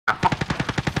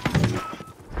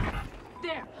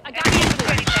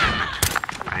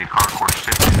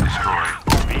ship and destroy.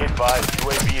 Be advised,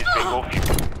 UAV is bingo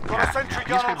fuel. Yeah,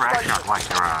 newspaper actually are white.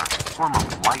 They're a form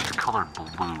of light-colored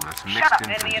blue that's mixed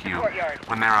into the hue.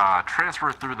 When they're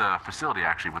transferred through the facility,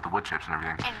 actually, with the wood chips and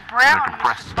everything, And brown they're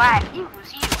compressed. is black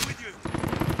equals you.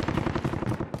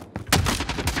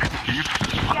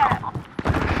 Shut up.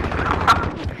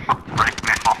 Right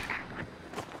now.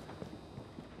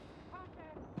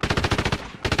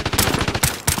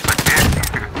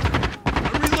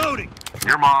 Reloading.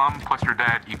 Your mom plus your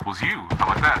dad equals you.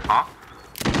 How about that, huh?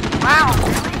 Wow,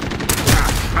 really?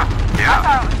 I Yeah.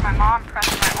 thought it was my mom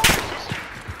pressing my older sister.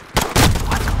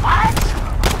 What?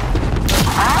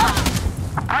 Huh?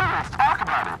 Let's talk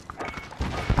about it.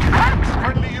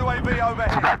 Friendly UAV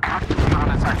overhead.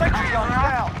 Sentry gun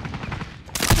down.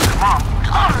 Mom,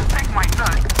 take my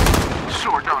nut.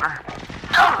 Sure, daughter.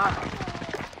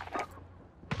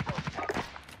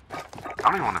 I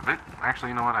don't even want to actually,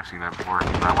 you know what? I've seen that before.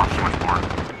 I watched too much porn,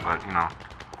 but you know.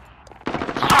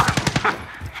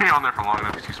 You're on there for long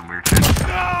enough to see some weird shit.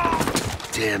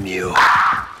 Damn you.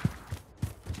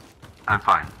 I'm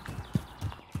fine.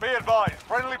 Be advised,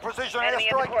 friendly precision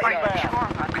airstrike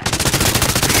inbound.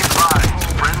 Be advised,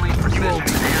 friendly precision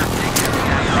air taken.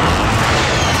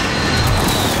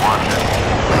 Watch it.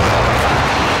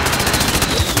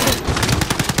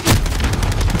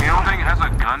 You know one thing? As a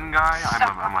gun guy,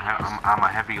 I'm a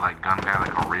heavy like gun guy,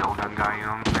 like a real gun guy. You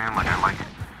know what I'm saying? Like I like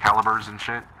calibers and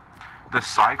shit. The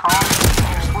Psycom,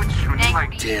 you switch when you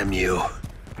like. Damn you.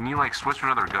 When you like switch to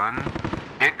another gun,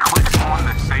 it clicks on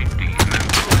the safety and then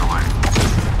puts it away.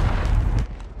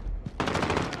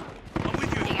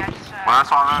 Well,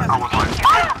 that's all I was like,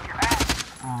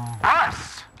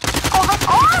 Bust! Oh, that's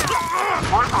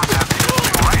awesome! What is on that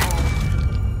thing?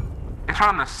 It's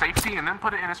on the safety and then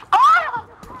put it in its. Oh!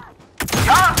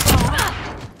 Yes!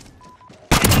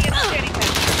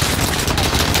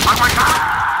 Oh my god!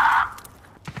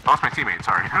 Oh, that's my teammate,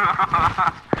 sorry.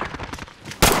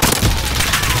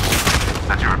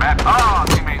 That you were bad. Oh,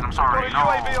 teammate, I'm sorry. Got a No.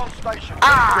 UAV on station.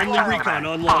 Friendly recon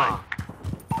online.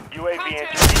 UAV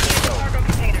entering cargo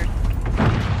containers.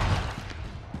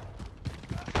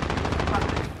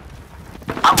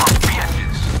 I love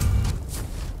bitches.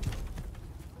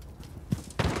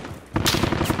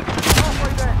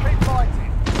 Halfway there, keep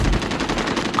fighting.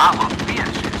 I love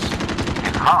bitches.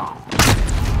 And hoes.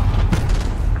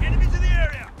 Enemies in the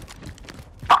area.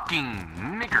 Fucking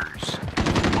niggers.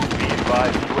 Be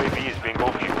advised, UAV is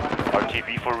bingo fuel.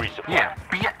 RTB for resupply. Yeah,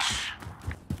 bitch.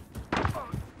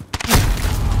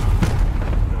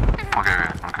 Okay.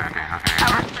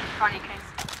 That was just funny because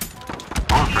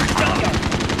That was pretty funny.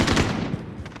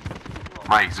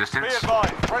 My existence Be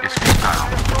advised, friendly is futile.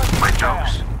 airstrike My inbound.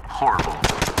 jokes, horrible.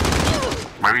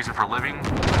 My reason for living,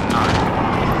 none.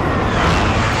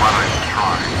 Why would I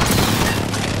try?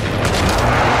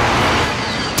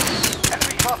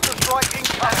 Enemy cluster strike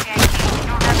incoming. okay, you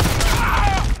don't have to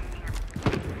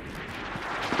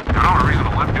You know a reason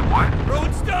to live, do what? Bro,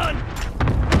 it's done.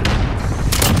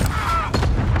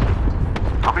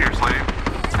 I'll be your slave.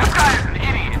 This guy is an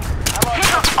idiot. He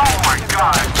just, oh my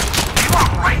god. He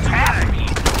walked right past me.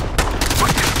 Put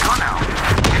his gun out.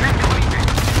 And didn't do anything.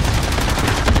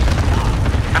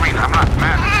 I mean, I'm not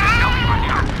mad that he didn't kill me, but you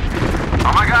know.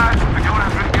 Oh my gosh, the kill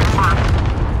has been given birth.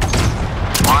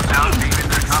 Watch out, David,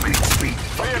 they're coming. Sweet Be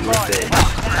fucking advised,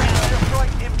 revenge.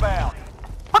 airstrike inbound.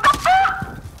 What the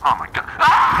fuck? Oh my god.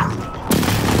 Ah!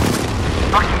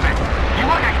 Fucking bitch. You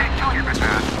look, I can't kill your bitch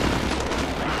ass.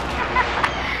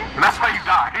 And that's why you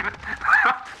died.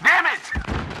 Damn it!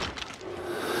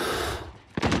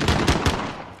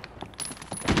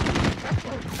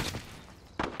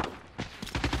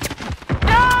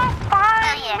 Don't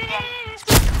find me.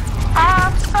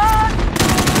 I'm sorry.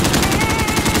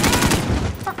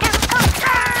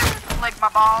 like my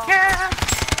balls. Yeah.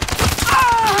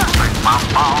 Like my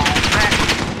ball back.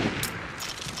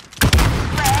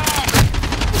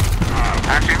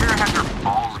 Actually, have you ever had your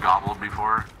balls gobbled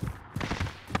before?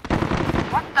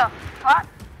 What the fuck?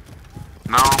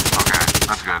 No? Okay,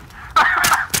 that's good.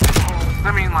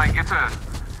 I mean, like, it's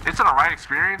an alright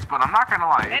experience, but I'm not gonna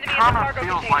lie, it kind of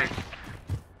feels like,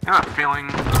 you know that feeling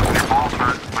when your balls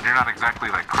hurt, but you're not exactly,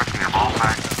 like, crushing your balls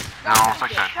back? No, it's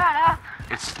like that. Shut up,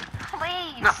 It's,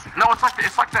 please. no,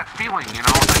 it's like that feeling, you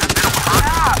know? It's like they don't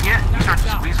hurt yet, you start to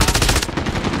squeeze them,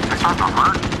 they start to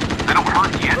hurt. They don't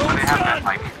hurt yet, but they have that,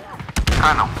 like,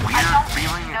 kind of weird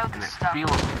feeling, and it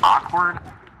feels awkward.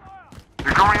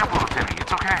 You're growing up a little, Timmy. It's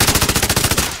okay.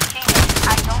 Jesus,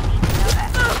 I don't need to know that.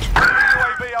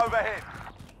 UAV overhead.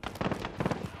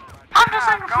 I'm just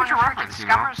saying for future reference, you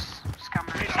know?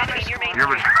 Scummers. You're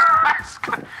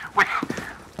wait.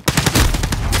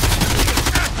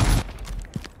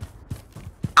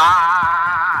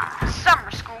 Ah! Summer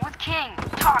school with King.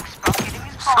 Talks about getting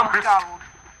his balls Summer gobbled.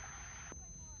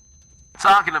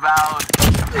 Talking about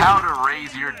how to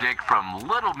raise your dick from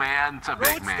little man to big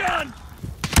Road's man. done.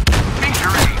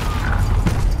 Featuring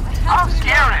I'll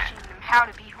Garrett teaching them how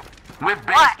to be with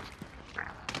what? base.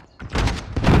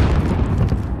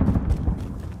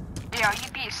 Yeah,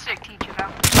 you'd be a sick teacher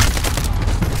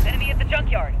though. Enemy at the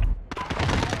junkyard.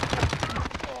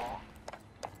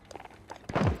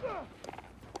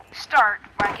 Start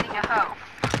by getting a hoe.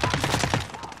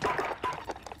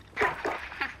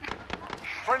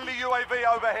 Friendly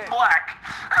UAV overhead. Black.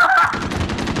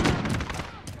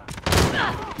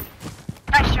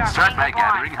 Nice job. Start by getting a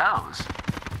gathering blind. hoes.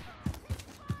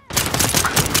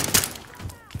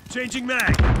 Changing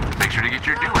mag. Make sure to get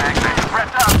your do-rag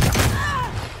prepped up.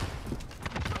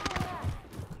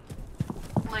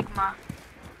 Ligma.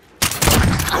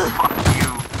 Fuck you.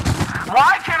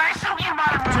 Why can't I shoot you,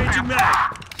 Modern Warfare? Changing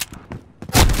mag.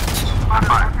 Modern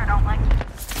Fine. Warfare don't like you.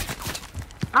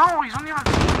 No, he's only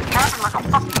capping like a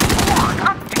fucking whore.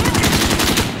 God damn it.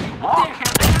 You wall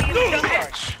camping, you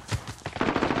bitch.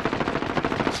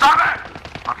 Stop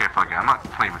it! Okay, fuck it. I'm not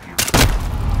playing with you.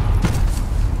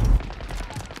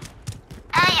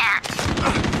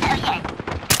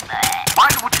 Why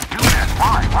would you do that?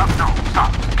 Why? No,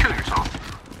 stop. Kill yourself.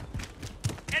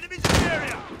 Enemies in the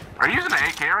area. Are you using an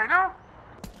AK right now?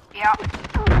 Yeah.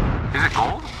 Is it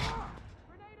gold?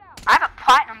 I have a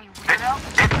platinum, you weirdo.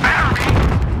 It better be!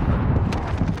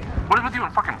 What is with you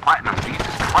in fucking platinum? Jesus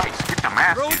Christ, get the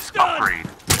mask, Road's it's done. upgrade.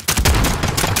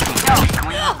 No,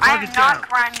 Weakling. I am Target not down.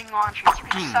 grinding launchers. You Fucking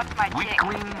can suck my dick.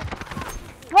 weakling.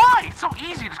 Why? It's so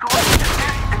easy. Just go up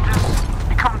and just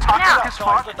become toxic Yeah. as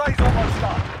fuck. The day's almost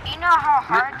done. You know how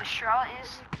hard the Charlotte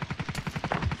is?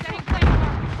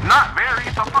 Not very,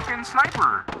 it's a fucking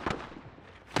sniper.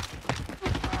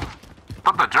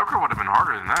 But the Joker would have been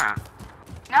harder than that.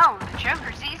 No, the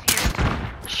Joker's easier.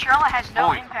 The Charlotte has no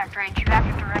Holy- impact range. You have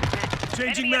to direct it.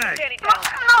 Changing Enemy at mag. the Danny Town.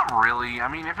 Not really. I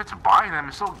mean, if it's by them,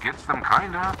 it still gets them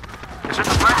kinda. It's just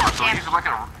a sniper, so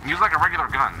use like a regular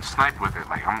gun. Snipe with it,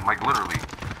 like I'm like literally.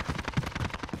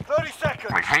 30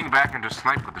 seconds. Like hang back and just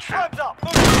snipe with the shit. Time's up.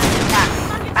 Move.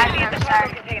 Yeah. I've never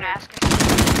started to ask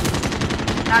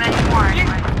it. Not anymore,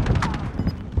 anyway.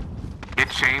 It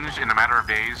changed in a matter of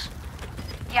days.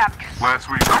 Yeah, because Last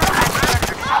week, I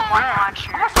started from one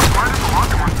launcher. I'm not so glad it's a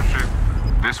launcher with some shit.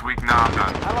 This week, nah, I'm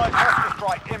done. Allied cluster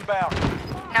strike inbound.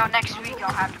 No, next week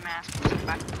I'll have to mask it.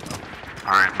 Bye.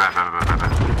 Alright, bad.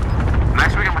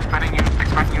 Next week I'm expecting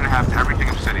you to have everything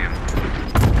obsidian.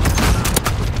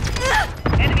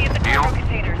 Enemy at the Deal? cargo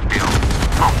containers. Deal.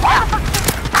 Oh, why the fuck